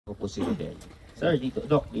po si Rodel. Sir, dito,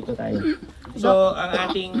 Doc, dito tayo. So, ang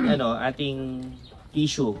ating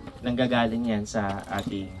tissue, nanggagaling yan sa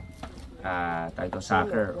ating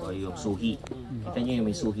sucker o yung suhi. Kita nyo yung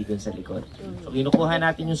may suhi dun sa likod. So, kinukuha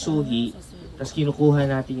natin yung suhi, tapos kinukuha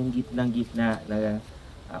natin yung gitna na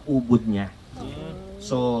ubod niya.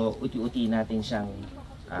 So, uti-uti natin siyang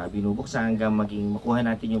binubuksan hanggang makuha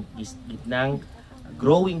natin yung gitnang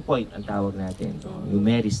growing point ang tawag natin, yung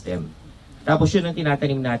meristem. Tapos yun ang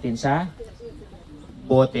tinatanim natin sa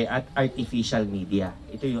bote at artificial media.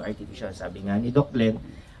 Ito yung artificial, sabi nga ni Doc Glenn,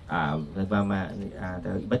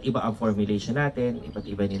 iba't iba ang formulation natin, iba't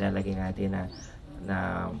iba nilalagay natin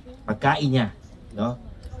na pagkain niya, no?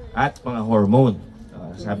 At mga hormone.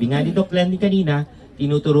 Sabi nga ni Doc Glenn kanina,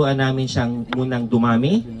 tinuturuan namin siyang munang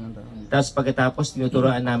dumami, tapos pagkatapos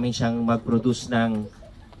tinuturuan namin siyang mag-produce ng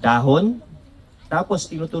dahon,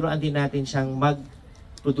 tapos tinuturuan din natin siyang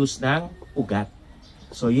mag-produce ng ugat.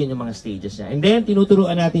 So yun yung mga stages niya. And then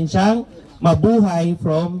tinuturuan natin siyang mabuhay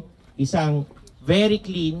from isang very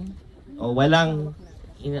clean o walang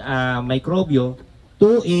mikrobyo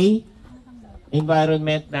to a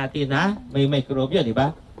environment natin na may mikrobyo, di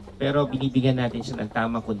ba? Pero binibigyan natin siya ng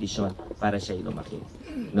tamang kondisyon para siya lumaki.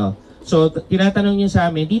 No? So tinatanong niyo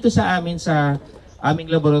sa amin, dito sa amin sa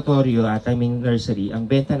aming laboratorio at aming nursery, ang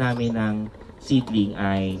benta namin ng seedling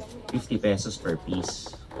ay 50 pesos per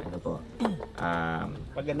piece. Ano po?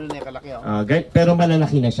 Pag ganun na yung kalaki, pero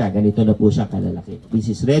malalaki na siya. Ganito na po siya kalalaki.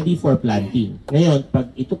 This is ready for planting. Ngayon,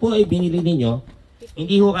 pag ito po ay binili ninyo,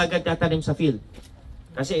 hindi ho agad tatanim sa field.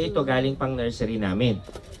 Kasi ito galing pang nursery namin.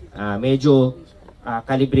 Medyo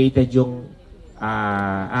calibrated yung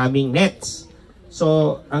aming nets.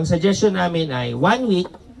 So, ang suggestion namin ay 1 week,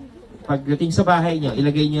 pagdating sa bahay nyo,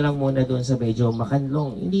 ilagay nyo lang muna doon sa medyo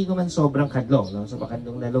makadlong. Hindi naman sobrang kadlong, no? Sa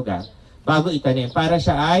makadlong na lugar. Bago itanim. Para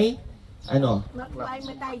siya ay,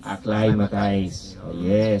 acclimatize. Oh,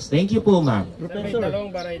 yes. Thank you po, ma'am. May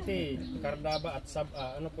dalawang variety. Kardaba at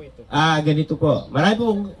ano po ito? Ganito po.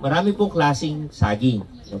 Marami pong klaseng saging.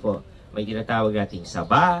 Ano po? May tinatawag nating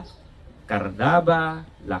saba, kardaba,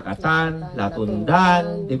 lakatan,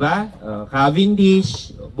 latundan, di ba?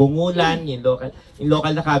 Cavendish, bungulan, yung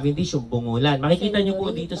local na Cavendish, yung bungulan. Makikita nyo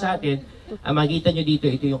po dito sa atin, makikita nyo dito,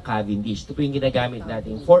 ito yung Cavendish. Ito po yung ginagamit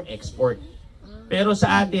natin for export. Pero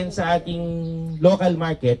sa atin, sa ating local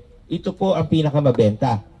market, ito po ang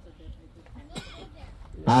pinakamabenta.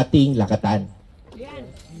 Ating lakatan.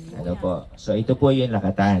 Ano po? So ito po yung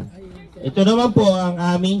lakatan. Ito naman po ang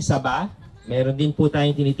aming saba. Meron din po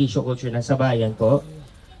tayong tinitisyo culture na sabayan po.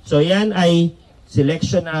 So yan ay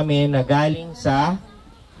selection namin na galing sa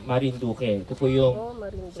Marinduque. Ito po yung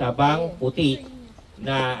sabang puti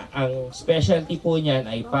na ang specialty po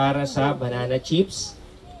niyan ay para sa banana chips,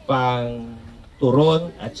 pang turon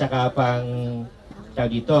at saka pang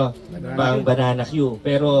banana Q.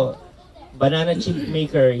 Pero banana chip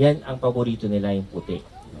maker, yan ang paborito nila, yung puti.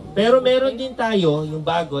 Pero meron din tayo, yung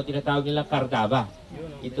bago, tinatawag nila kardaba.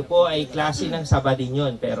 Ito po ay klase ng saba din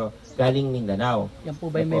yun, pero galing Mindanao. Yan po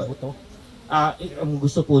ba yung may buto? Ang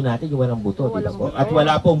gusto po natin yung walang buto, di ba po? At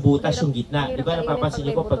wala pong butas yung gitna. Di ba napapansin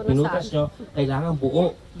niyo po, pag pinutas nyo, kailangan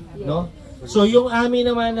buo. No? So yung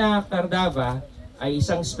amin naman na kardaba, ay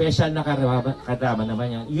isang special na kardaba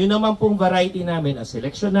naman yan. Yun naman pong variety namin, ang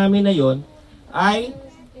selection namin na yun, ay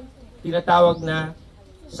tinatawag na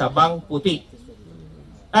sabang puti.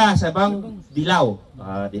 Sabang dilaw.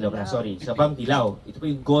 Sabang dilaw. Ito po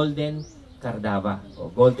yung golden kardaba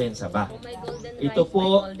o golden saba. Ito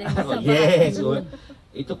po, yes.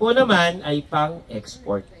 Ito po naman ay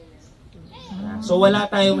pang-export. So wala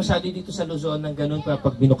tayo masyado dito sa Luzon ng ganun pa.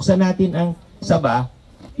 Pag binuksan natin ang saba,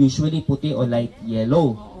 usually puti o light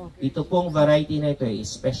yellow. Ito pong variety na ito ay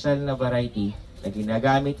special na variety na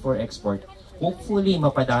ginagamit for export. Hopefully,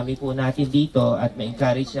 mapadami po natin dito at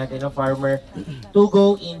ma-encourage natin ang farmer to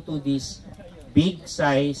go into this big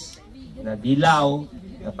size na dilaw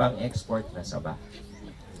na pang-export na saba.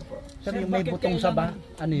 Sir, yung may butong saba,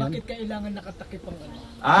 ano yun? Bakit kailangan nakatakip ang ano?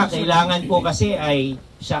 Kailangan po kasi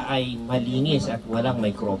siya ay malinis at walang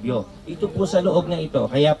mikrobyo. Ito po sa loob na ito.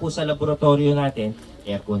 Kaya po sa laboratorio natin,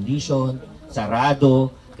 air condition,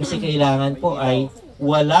 sarado, kasi kailangan po ay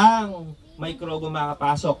walang mikrobyo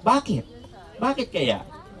makapasok. Bakit kaya?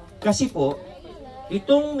 Kasi po,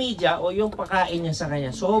 itong media o yung pagkain niya sa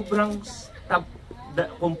kanya, sobrang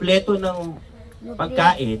kumpleto ng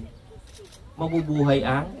pagkain, mabubuhay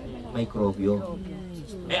ang mikrobyo.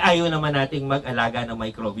 Ayaw naman nating mag-alaga ng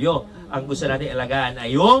mikrobyo. Ang gusto natin alagaan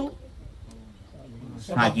ay yung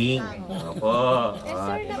saging. Opo.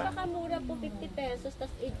 Sir, napakamura po 50 pesos,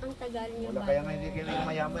 tapos ang tagal niyo ba? Kaya nga hindi kayo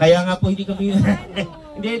mayaman. Kaya nga po hindi kami,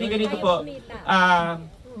 hindi ganito po.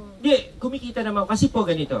 Hindi, kumikita naman. Kasi po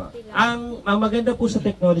ganito, ang maganda po sa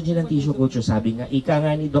technology ng tissue culture, sabi nga, ika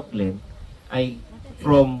nga ni Doc Len, ay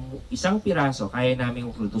from isang piraso, kaya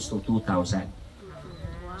namin produce to 2,000.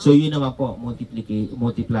 So yun naman po,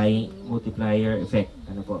 multiplier effect.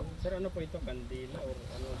 Ano po? Sir, ano po ito? Kandila or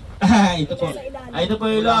ano? Ito po. Ito po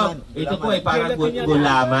yung log. Ito po ay parang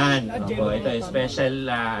gulaman. Opo, ito ay special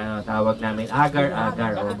tawag namin,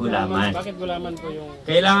 agar-agar o gulaman. Bakit gulaman po yung...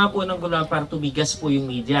 Kailangan po ng gulaman para tumigas po yung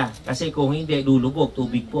media. Kasi kung hindi, lulubog,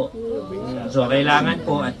 tubig po. So kailangan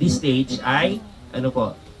po at this stage ay, ano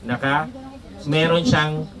po, meron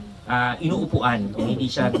siyang inuupuan, hindi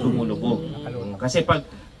siya lumulubog. Kasi pag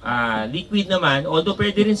liquid naman, although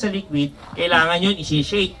pwede rin sa liquid, kailangan yun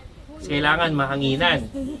isi-shake. Kailangan mahanginan.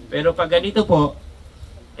 Pero pag ganito po,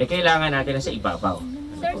 kailangan natin na sa ibabaw.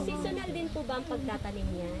 Sir, seasonal din po ba ang pagtatanim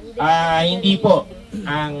niyan? Hindi po.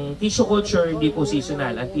 Ang tissue culture hindi po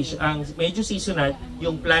seasonal. Ang medyo seasonal,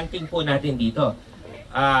 yung planting po natin dito.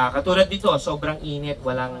 Katulad dito, sobrang init,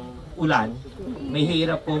 walang ulan, may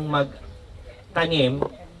hirap pong magtanim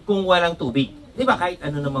kung walang tubig. Di ba kahit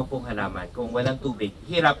ano naman pong halaman, kung walang tubig,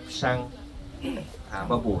 hirap siyang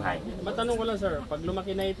mabuhay. Matanong ko lang sir, pag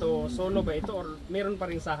lumaki na ito, solo ba ito or meron pa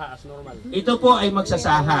rin saha as normal? Ito po ay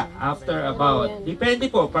magsasaha after about, depende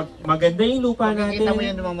po, pag maganda yung lupa natin. Makikita mo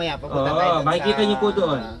yan mamaya, papunta tayo dun makikita niyo po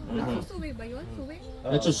doon. Suwi ba yun? Suwi?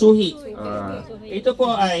 Nagsusuhi. Ito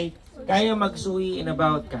po ay kaya magsuhi in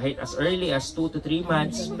about kahit as early as 2 to 3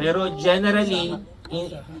 months, pero generally,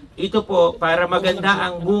 ito po, para maganda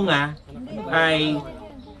ang bunga, ay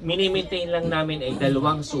mini-maintain lang namin ay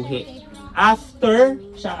 2 suhi. After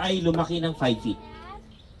siya ay lumaki ng 5 feet.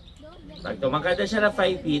 Pag tumakada siya ng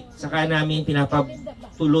 5 feet, saka namin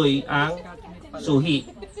pinapatuloy ang suhi.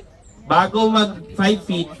 Bago mag 5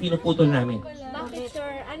 feet, pinuputol namin. Bakit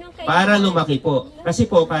sir? Anong Para lumaki po. Kasi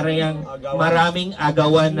po, para yung maraming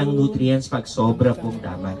agawan ng nutrients pag sobra pong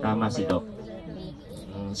tama. Tama si Doc.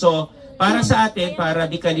 So, para sa atin, para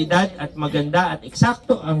di kalidad at maganda at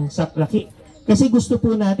eksakto ang saklaki. Kasi gusto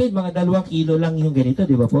po natin, mga 2 kilo lang yung ganito,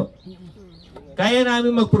 di ba po? Kaya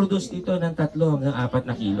namin mag-produce dito ng 3 hanggang 4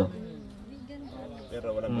 na kilo.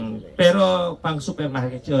 Pero pang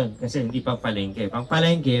supermarket yun, kasi hindi pang palengke. Pang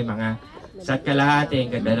palengke, mga sa kalahati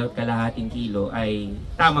hanggang 2 kilo ay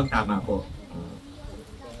tamang-tama po.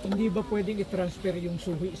 Hindi ba pwedeng i-transfer yung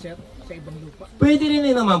suhi, sir, sa ibang lupa? Pwede rin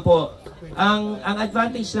naman po. Ang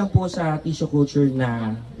advantage lang po sa tissue culture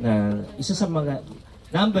na isa sa mga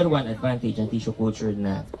number 1 advantage ng tissue culture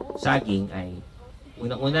na saging ay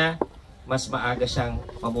unang-una, mas maaga siyang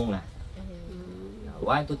mamunga.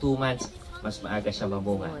 1 to 2 months, mas maaga siyang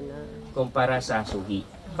mamunga kumpara sa suhi.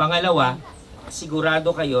 Pangalawa, sigurado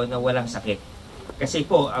kayo na walang sakit. Kasi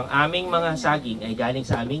po, ang aming mga saging ay galing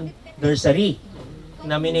sa aming nursery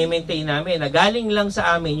na mini-maintain namin. Na galing lang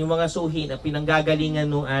sa amin yung mga suhi na pinanggagalingan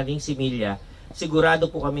ng ating similya,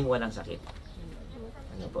 sigurado po kaming walang sakit.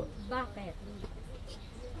 Ano po? Bakit?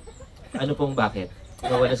 Ano pong bakit?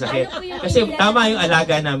 Wala sakit. Kasi tama yung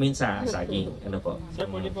alaga namin sa saging. Ano po? Sir,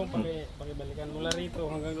 pwede pong pakibalikan mula rito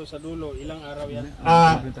hanggang doon sa dulo, ilang araw yan?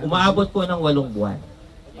 Umaabot po ng 8 buwan.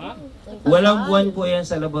 Ha? 8 buwan po yan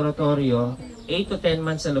sa laboratorio, 8 to 10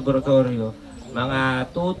 months sa laboratorio, mga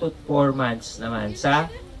 2 to 4 months naman sa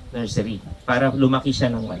nursery para lumaki siya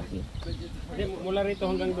ng malaki. Mula rito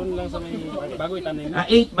hanggang doon lang sa may bago itanim?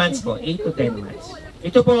 8 months po, 8 to 10 months.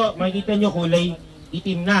 Ito po, makikita nyo kulay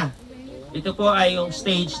itim na. Ito po ay yung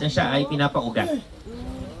stage na siya ay pinapaugat.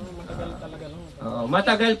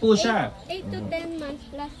 Matagal po siya. 8 to 10 months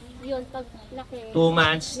plus yun pag laki. 2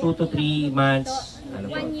 months, 2 to 3 months. Ano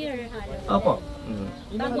po? 1 year halos. Opo.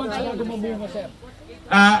 Bago kayo.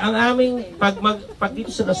 Ang aming, pag dito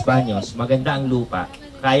sa Los Baños, maganda ang lupa,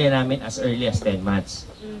 kaya namin as early as 10 months.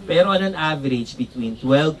 Pero on an average, between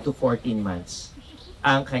 12 to 14 months,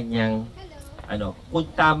 ang kanyang kung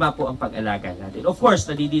tama po ang pag-alaga natin. Of course,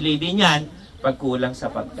 nadidelay din yan pag kulang sa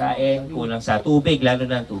pagkain, kulang sa tubig, lalo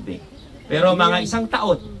na tubig. Pero mga 1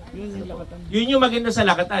 taon, yun yung maganda sa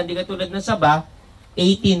lakatan. Hindi katulad ng saba,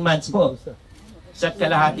 18 months po. Sa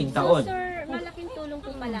kalahating taon. So sir, malaking tulong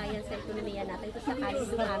po pala yan sa ekonomiya natin kung sakaling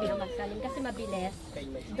dumami ang magsalim kasi mabilis,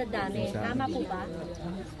 dadami. Tama po ba?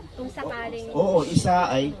 Kung sakaling... Oo, isa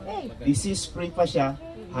ay disease free pa siya.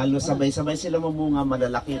 Halos sabay-sabay sila mamunga,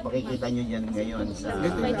 malalaki. Makikita nyo yan ngayon.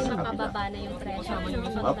 Pwede mapababa na yung presyo.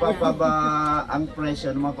 Mapapaba ang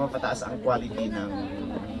presyo, mapapataas ang quality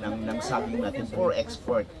ng saging natin for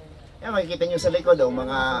export. Yan, makikita nyo sa likod,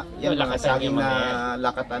 mga saging na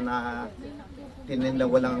lakatan na tininda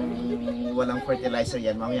walang fertilizer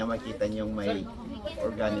yan. Mamaya makita nyo may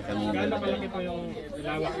organic kami. Gano'n kalaki po yung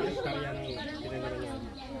lawak ng hektarya ng tinanong niya?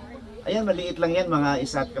 Ayan, maliit lang yan, mga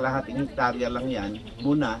 1.5 hektarya lang yan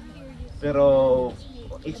muna. Pero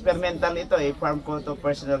experimental ito farm ko to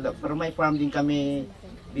personal. Pero may farm din kami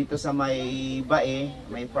dito sa may Bae,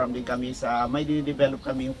 may farm din kami may dinedevelop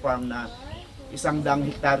kami yung farm na 100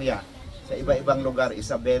 hektarya sa iba-ibang lugar,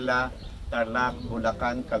 Isabela, Tarlac,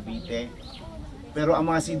 Bulacan, Cavite. Pero ang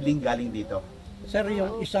mga seedling galing dito. Sir,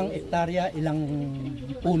 yung 1 hektarya, ilang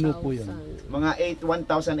puno po yun? Mga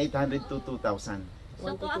 1,800 to 2,000.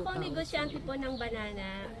 So kung ako ang negosyante po ng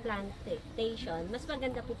banana plantation, mas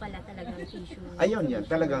maganda po pala talagang tissue. Ayun yan,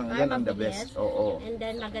 talagang yan ang the best. Oo. And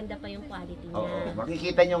then maganda pa yung quality niya. Oo.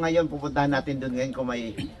 Makikita nyo ngayon, pupuntahan natin doon ngayon kung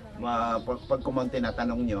may pag kumonte na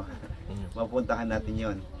tanong nyo. Mapuntahan natin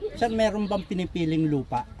yon. Sir, meron bang pinipiling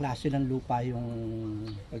lupa? Klase ng lupa yung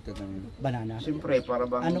banana? Siyempre, para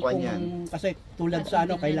bang Ano kwan kung, yan? kasi tulad sa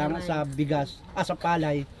kailangan sa bigas, sa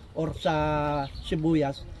palay, or sa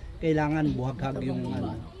sibuyas, kailangan buhaghag yung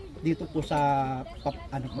dito po sa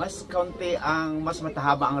Mas kaunti mas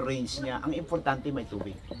matahaba ang range niya. Ang importante may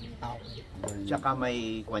tubig. Tsaka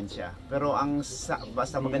may kwan siya. Pero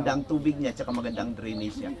basta maganda ang tubig niya, tsaka maganda ang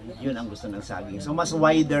drainage niya, yun ang gusto ng saging. So mas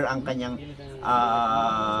wider ang kanyang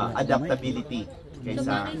adaptability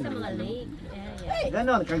kaysa sa mga lake.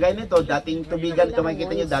 ganon, kagaya nito, dating tubigan ito,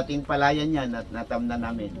 makikita nyo, dating palayan niya, natamnan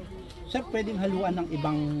namin. Sir, pwedeng haluan ng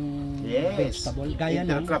ibang Yes. vegetable. Gaya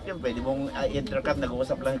ng Intercrop yun, pwede mong intercrop.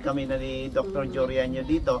 Nag-uusap lang kami na ni Dr. Jorianyo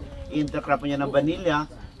dito. Intercrop niya ng vanilla,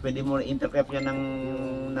 pwede mo intercrop niya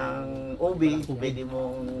ng ubi, pwede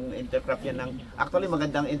mong intercrop niya ng... Actually,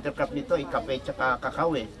 magandang intercrop nito, kape tsaka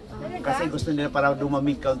kakao Kasi gusto nila para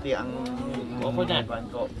dumamig kaunti ang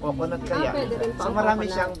coconut kaya. So marami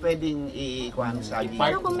siyang pwedeng ikuhan sa aging.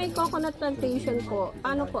 Pero kung may coconut plantation po,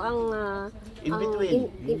 ano po ang In between.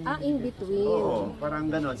 In between. Oo,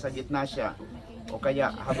 parang ganon, sa gitna siya. O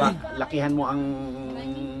kaya lakihan mo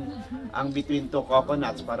ang between two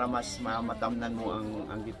coconuts para mas matamnan mo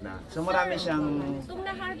ang gitna. So marami siyang... Kung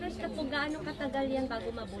na-harvest na po, gaano katagal yan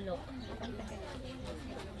bago mabulok?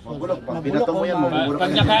 Mabulok. Pag binato mo yan, mabulok.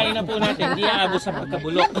 Pag nakain na po natin, hindi aabot sa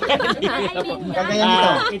pagkabulok. Kagaya nito.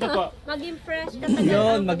 Ito po. Maging fresh katagal.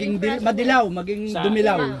 yun, maging madilaw, maging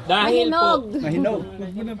dumilaw. Dahil po, Mahinog.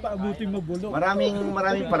 Huwag mo nang paabutin mabulok.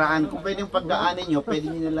 Maraming paraan. Kung pwedeng pagdaanin nyo,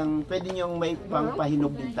 pwede nyo may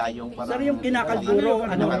pampahinog din tayong parang... Sir, yung kinakalburo,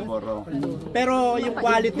 Kinakalburo. Pero yung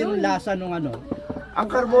quality ng lasa nung Ang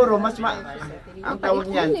karboro, ang tawag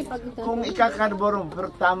niyan, kung ikakarboro, pero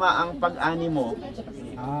tama ang pag-ani mo,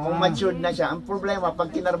 kung matured na siya, ang problema,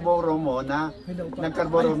 pag kinarboro mo na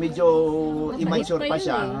nagkarboro, medyo immature pa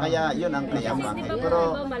siya, kaya yun ang kayamang.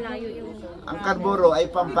 Pero Malayo yung... ang karboro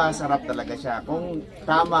ay pampasarap talaga siya, kung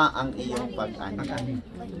tama ang iyong pag-ani.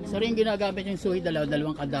 Sir, yung ginagamit yung suhi,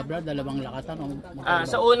 dalawang kadabra, dalawang lakatan.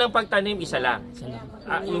 sa unang pagtanim, isa lang.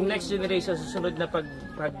 Yung next generation, susunod na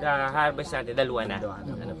pag-harvest natin, dalawa na.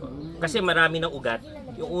 Ano po? Kasi marami ng ugat.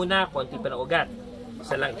 Yung una, konti pa ng ugat.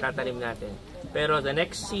 Isa lang itatanim natin. Pero the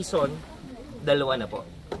next season, dalawa na po.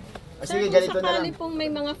 Sige, Sir, ganito kung na lang. sakali pong may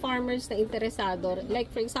mga farmers na interesado, like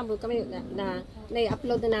for example, kami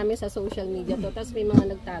na-upload na namin sa social media to, tapos may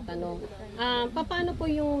mga nagtatanong, paano po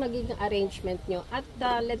yung nagiging arrangement nyo? At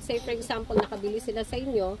let's say for example, nakabili sila sa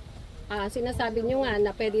inyo, sinasabi nyo nga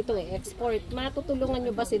na pwede itong i-export, matutulungan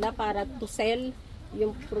nyo ba sila para to sell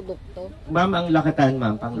yung produkto? Ma'am, ang lakatan,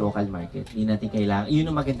 ma'am, pang local market. Hindi natin kailangan, yun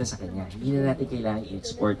ang maganda sa kanya. Hindi na natin kailangan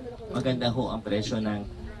i-export. Maganda ho ang presyo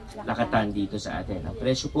ng lakatan dito sa atin. Ang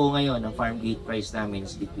presyo po ngayon, ang farm gate price namin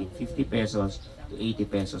is between 50 pesos to 80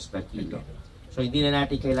 pesos per kilo. So hindi na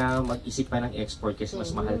natin kailangan mag-isip pa ng export kasi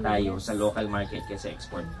mas mahal tayo sa local market kaysa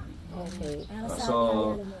export. Okay.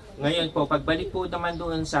 So ngayon po, pagbalik po naman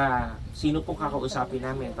doon sa sino po kakausapin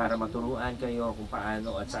namin para maturuan kayo kung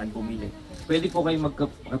paano at saan bumili. Pwede po kayo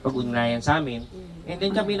magpag-ugnayan sa amin. And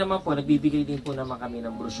then kami naman po, nagbibigay din po naman kami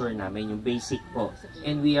ng brochure namin, yung basic po.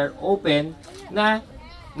 And we are open na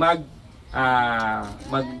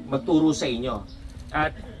magturo sa inyo.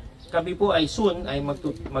 At kami po ay soon ay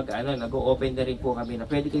nag-o-open na rin po kami na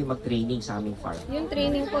pwede kayo mag-training sa aming farm. Yung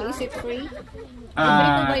training po, is it free? Libre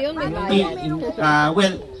po ba yun? May bayad?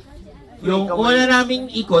 Well, yung una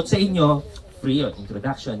naming ikot sa inyo, free yun,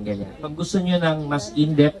 introduction, ganyan. Pag gusto nyo ng mas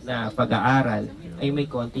in-depth na pag-aaral, ay may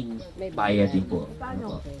konting bayad din po.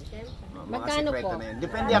 Ano po? Magkano po? Na yan.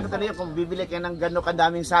 Depende actually kung bibili kayo ng gano'ng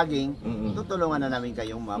kadaming saging, tutulungan na namin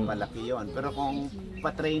kayong mapalaki yon. Pero kung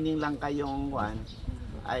pa-training lang kayong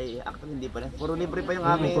Ay, actually hindi pa rin. Puro libre pa yung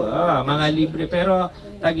aming... Mga libre. Pero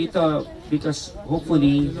tag ito, because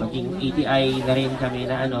hopefully, maging ATI na rin kami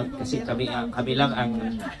na ano, kasi kami lang ang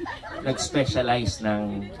nag-specialize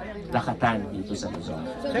ng lakatan dito sa Luzon.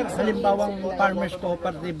 Sir, halimbawang farmers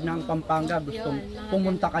cooperative ng Pampanga, gustong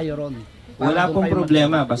pumunta kayo ron. Wala pong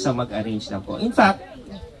problema, basta mag-arrange lang po. In fact,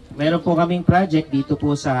 meron po kaming project dito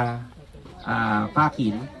po sa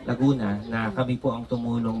Pakin, Laguna, na kami po ang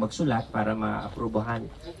tumulong magsulat para ma-aprobahan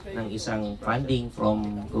ng isang funding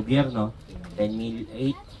from gobyerno,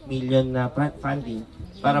 8 million na funding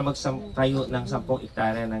para magtayo ng 10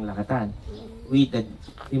 hektarya ng lakatan with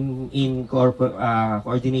in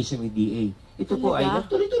coordination with DA. Ito po ay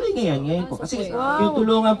nagtuloy-tuloy ngayon po. Kasi yung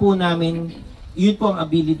tulungan po namin, yun po ang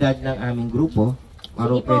abilidad ng aming grupo.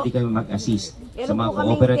 Pwede kami mag-assist sa mga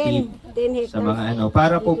cooperative, sa mga ano,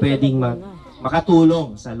 para po pwedeng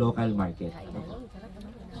makatulong sa local market.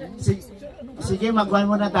 Sige, magkuhan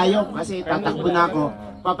muna tayo kasi tatakbo na ako.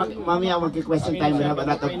 Mamaya magki-question time, we have a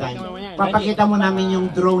lot of time. Papakita mo namin yung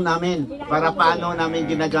drone namin para paano namin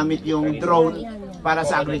ginagamit yung drone para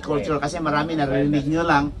sa agriculture kasi marami narinig nyo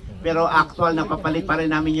lang pero actual napapalit pa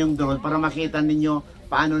rin namin yung drone para makita ninyo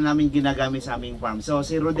paano namin ginagamit sa aming farm. So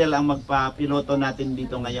si Rodel ang magpapiloto natin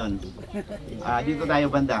dito ngayon. Dito tayo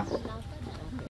banda.